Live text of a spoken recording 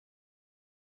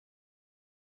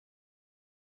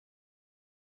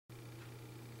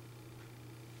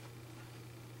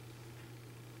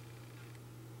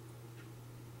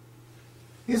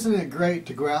Isn't it great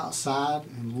to go outside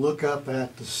and look up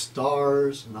at the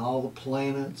stars and all the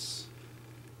planets,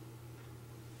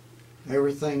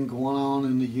 everything going on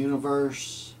in the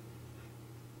universe?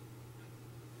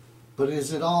 But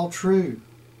is it all true?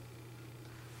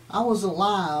 I was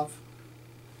alive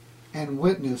and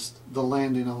witnessed the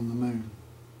landing on the moon.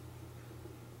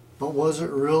 But was it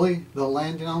really the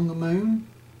landing on the moon?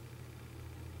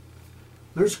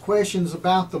 There's questions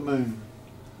about the moon.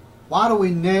 Why do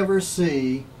we never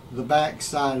see the back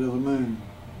side of the moon?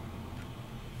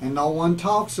 And no one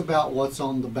talks about what's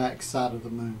on the back side of the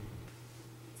moon.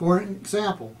 For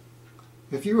example,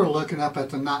 if you were looking up at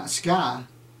the night sky,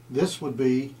 this would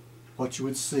be what you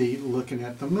would see looking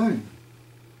at the moon.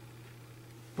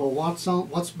 But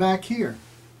what's back here?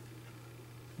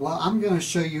 Well, I'm going to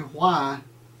show you why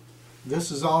this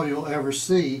is all you'll ever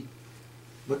see,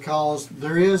 because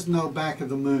there is no back of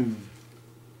the moon.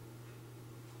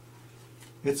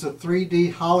 It's a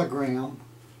 3D hologram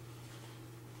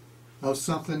of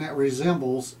something that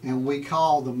resembles, and we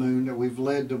call the moon, that we've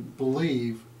led to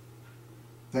believe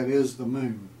that is the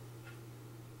moon.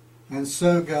 And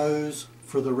so goes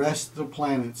for the rest of the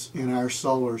planets in our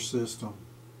solar system.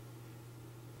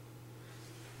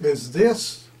 Is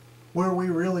this where we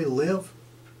really live?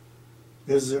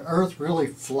 Is the earth really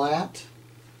flat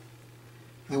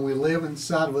and we live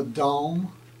inside of a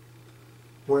dome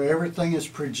where everything is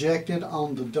projected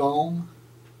on the dome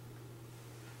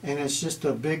and it's just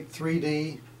a big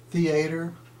 3D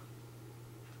theater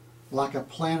like a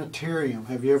planetarium?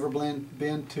 Have you ever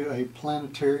been to a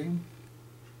planetarium?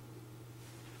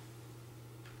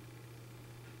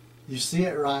 You see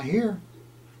it right here.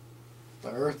 The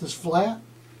earth is flat.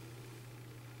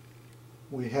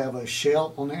 We have a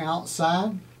shell on the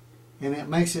outside, and it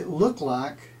makes it look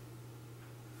like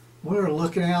we're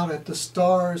looking out at the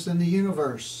stars in the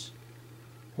universe,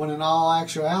 when in all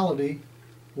actuality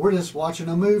we're just watching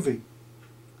a movie.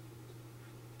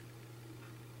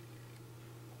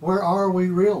 Where are we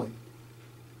really?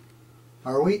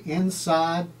 Are we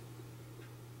inside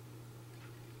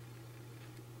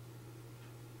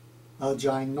a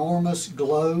ginormous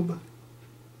globe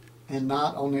and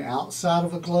not on the outside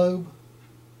of a globe?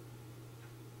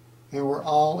 And we're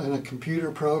all in a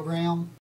computer program?